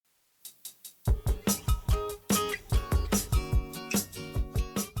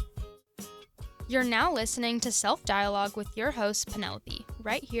You're now listening to Self Dialogue with your host, Penelope,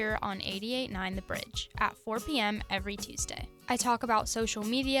 right here on 88.9 The Bridge at 4 p.m. every Tuesday. I talk about social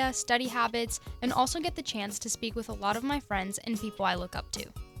media, study habits, and also get the chance to speak with a lot of my friends and people I look up to.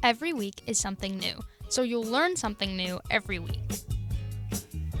 Every week is something new, so you'll learn something new every week.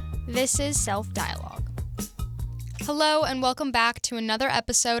 This is Self Dialogue. Hello and welcome back to another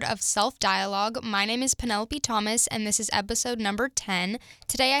episode of Self Dialogue. My name is Penelope Thomas and this is episode number 10.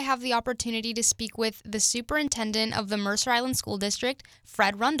 Today I have the opportunity to speak with the Superintendent of the Mercer Island School District,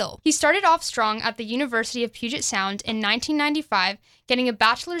 Fred Rundle. He started off strong at the University of Puget Sound in 1995, getting a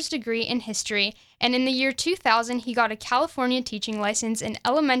bachelor's degree in history, and in the year 2000 he got a California teaching license in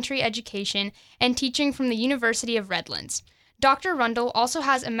elementary education and teaching from the University of Redlands. Dr. Rundle also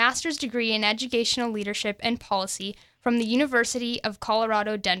has a master's degree in educational leadership and policy from the University of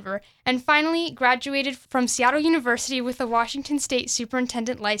Colorado, Denver, and finally graduated from Seattle University with a Washington State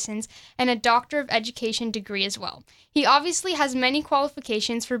Superintendent license and a Doctor of Education degree as well. He obviously has many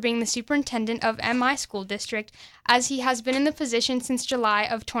qualifications for being the Superintendent of MI School District, as he has been in the position since July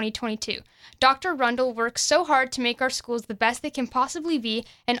of 2022. Dr. Rundle works so hard to make our schools the best they can possibly be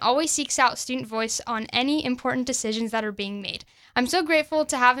and always seeks out student voice on any important decisions that are being made. I'm so grateful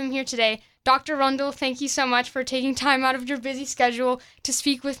to have him here today. Dr. Rundle, thank you so much for taking time out of your busy schedule to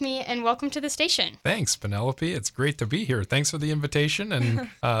speak with me, and welcome to the station. Thanks, Penelope. It's great to be here. Thanks for the invitation and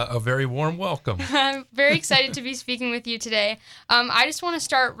a very warm welcome. I'm very excited to be speaking with you today. I just want to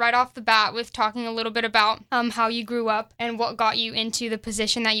start right off the bat with talking a little bit about how you grew up and what got you into the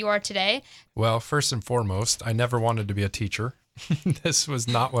position that you are today. Well, first and foremost, I never wanted to be a teacher. This was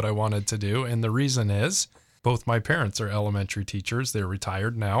not what I wanted to do, and the reason is both my parents are elementary teachers. They're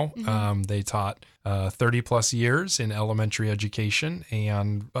retired now. Mm-hmm. They taught 30 plus years in elementary education,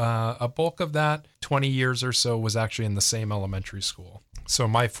 and a bulk of that, 20 years or so, was actually in the same elementary school. So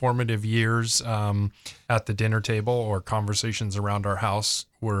my formative years at the dinner table or conversations around our house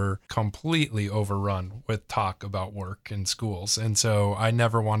were completely overrun with talk about work and schools. And so I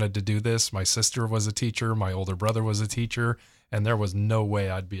never wanted to do this. My sister was a teacher. My older brother was a teacher, and there was no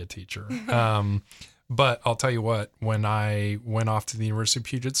way I'd be a teacher. But I'll tell you what, when I went off to the University of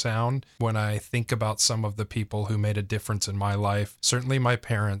Puget Sound, when I think about some of the people who made a difference in my life, certainly my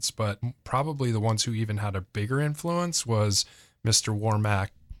parents, but probably the ones who even had a bigger influence was Mr.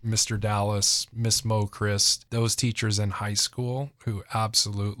 Warmack, Mr. Dallas, Miss Mochrist, those teachers in high school who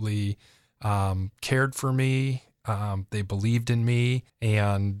absolutely cared for me. They believed in me,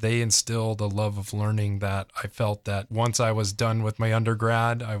 and they instilled a love of learning that I felt that once I was done with my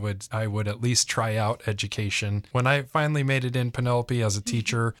undergrad, I would at least try out education. When I finally made it in Penelope as a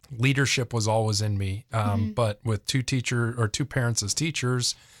teacher, leadership was always in me. But with two parents as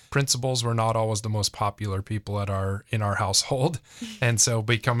teachers, principals were not always the most popular people in our household. And so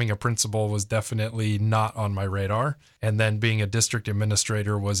becoming a principal was definitely not on my radar. And then being a district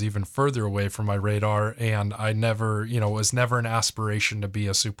administrator was even further away from my radar. And I never, it was never an aspiration to be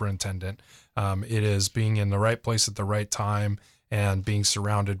a superintendent. It is being in the right place at the right time and being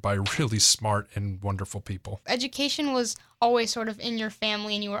surrounded by really smart and wonderful people. Education was always sort of in your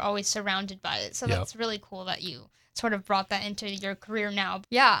family and you were always surrounded by it. So that's really cool that you sort of brought that into your career now.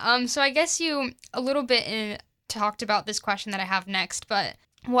 Yeah, so I guess you a little bit talked about this question that I have next, but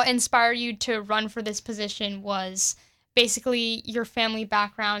what inspired you to run for this position was basically your family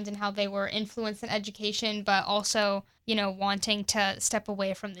background and how they were influenced in education, but also, wanting to step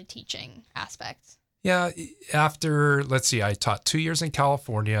away from the teaching aspect. Yeah, after, I taught 2 years in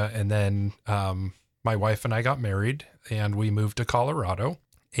California, and then my wife and I got married, and we moved to Colorado.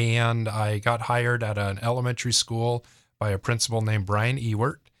 And I got hired at an elementary school by a principal named Brian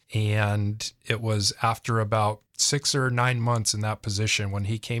Ewert. And it was after about 6 or 9 months in that position when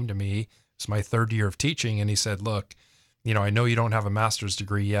he came to me. It's my third year of teaching. And he said, look, I know you don't have a master's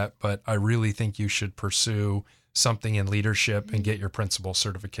degree yet, but I really think you should pursue something in leadership and get your principal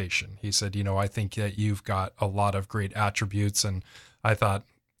certification. He said, I think that you've got a lot of great attributes. And I thought,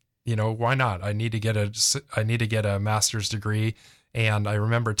 why not? I need to get a master's degree. And I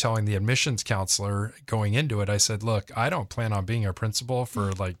remember telling the admissions counselor going into it, I said, look, I don't plan on being a principal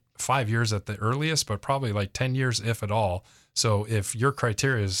for 5 years at the earliest, but probably 10 years, if at all. So if your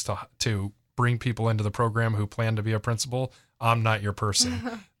criteria is to bring people into the program who plan to be a principal, I'm not your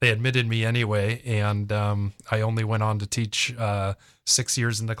person. They admitted me anyway. And I only went on to teach 6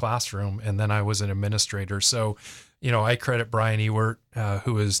 years in the classroom. And then I was an administrator. So, I credit Brian Ewert,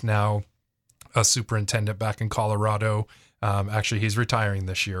 who is now a superintendent back in Colorado. Actually, he's retiring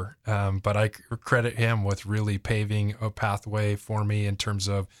this year, but I credit him with really paving a pathway for me in terms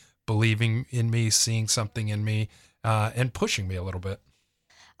of believing in me, seeing something in me, and pushing me a little bit.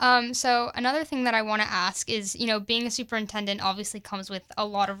 So another thing that I want to ask is, being a superintendent obviously comes with a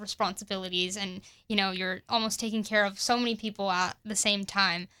lot of responsibilities and, you're almost taking care of so many people at the same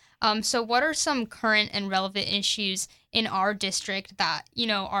time. So what are some current and relevant issues in our district that,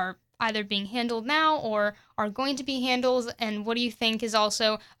 are either being handled now or are going to be handled? And what do you think is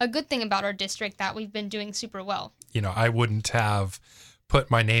also a good thing about our district that we've been doing super well? I wouldn't have put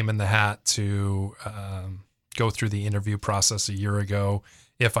my name in the hat to go through the interview process a year ago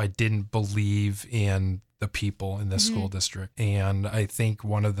if I didn't believe in the people in this school district. And I think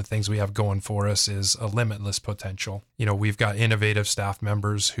one of the things we have going for us is a limitless potential. We've got innovative staff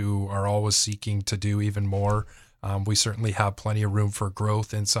members who are always seeking to do even more. We certainly have plenty of room for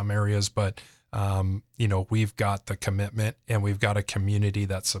growth in some areas, but we've got the commitment and we've got a community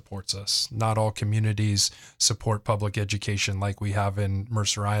that supports us. Not all communities support public education like we have in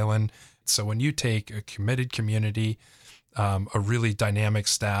Mercer Island. So when you take a committed community, a really dynamic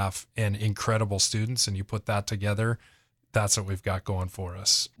staff and incredible students, and you put that together, that's what we've got going for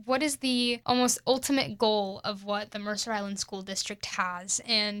us. What is the almost ultimate goal of what the Mercer Island School District has,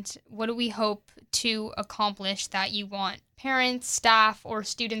 and what do we hope to accomplish that you want parents, staff, or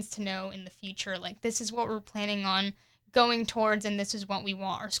students to know in the future? Like, this is what we're planning on going towards, and this is what we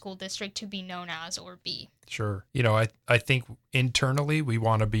want our school district to be known as or be. Sure. I think internally we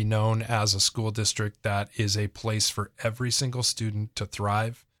want to be known as a school district that is a place for every single student to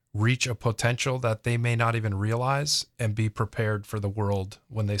thrive, reach a potential that they may not even realize, and be prepared for the world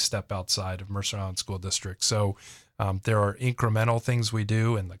when they step outside of Mercer Island School District. So there are incremental things we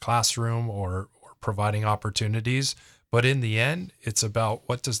do in the classroom or providing opportunities, but in the end, it's about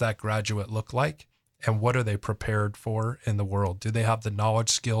what does that graduate look like and what are they prepared for in the world? Do they have the knowledge,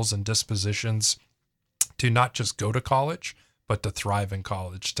 skills, and dispositions to not just go to college, but to thrive in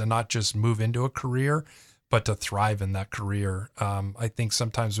college, to not just move into a career, but to thrive in that career? I think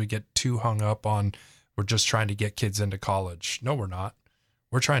sometimes we get too hung up on we're just trying to get kids into college. No, we're not.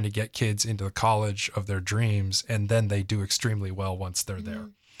 We're trying to get kids into the college of their dreams, and then they do extremely well once they're there.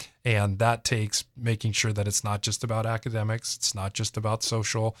 And that takes making sure that it's not just about academics, it's not just about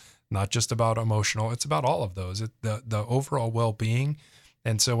social, not just about emotional, it's about all of those, the overall well-being.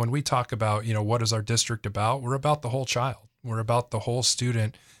 And so when we talk about, what is our district about, we're about the whole child. We're about the whole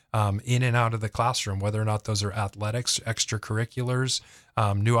student in and out of the classroom, whether or not those are athletics, extracurriculars,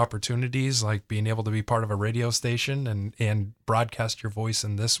 new opportunities like being able to be part of a radio station and broadcast your voice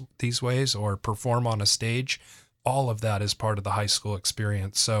in these ways or perform on a stage. All of that is part of the high school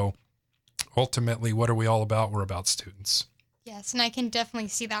experience. So ultimately, what are we all about? We're about students. Yes, and I can definitely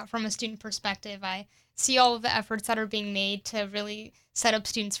see that from a student perspective. I see all of the efforts that are being made to really set up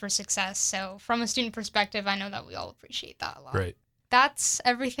students for success. So from a student perspective, I know that we all appreciate that a lot. Great. That's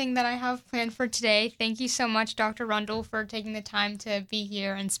everything that I have planned for today. Thank you so much, Dr. Rundle, for taking the time to be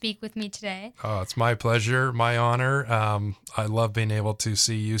here and speak with me today. Oh, it's my pleasure, my honor. I love being able to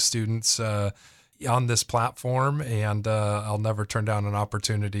see you students on this platform, and I'll never turn down an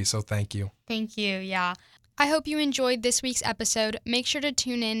opportunity. So thank you. Thank you. Yeah. I hope you enjoyed this week's episode. Make sure to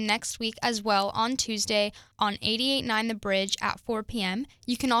tune in next week as well on Tuesday on 88.9 The Bridge at 4 p.m.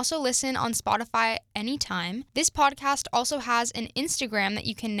 You can also listen on Spotify anytime. This podcast also has an Instagram that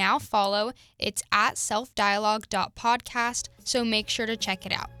you can now follow. It's at selfdialogue.podcast, so make sure to check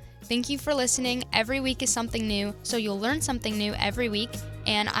it out. Thank you for listening. Every week is something new, so you'll learn something new every week,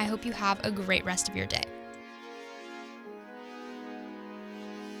 and I hope you have a great rest of your day.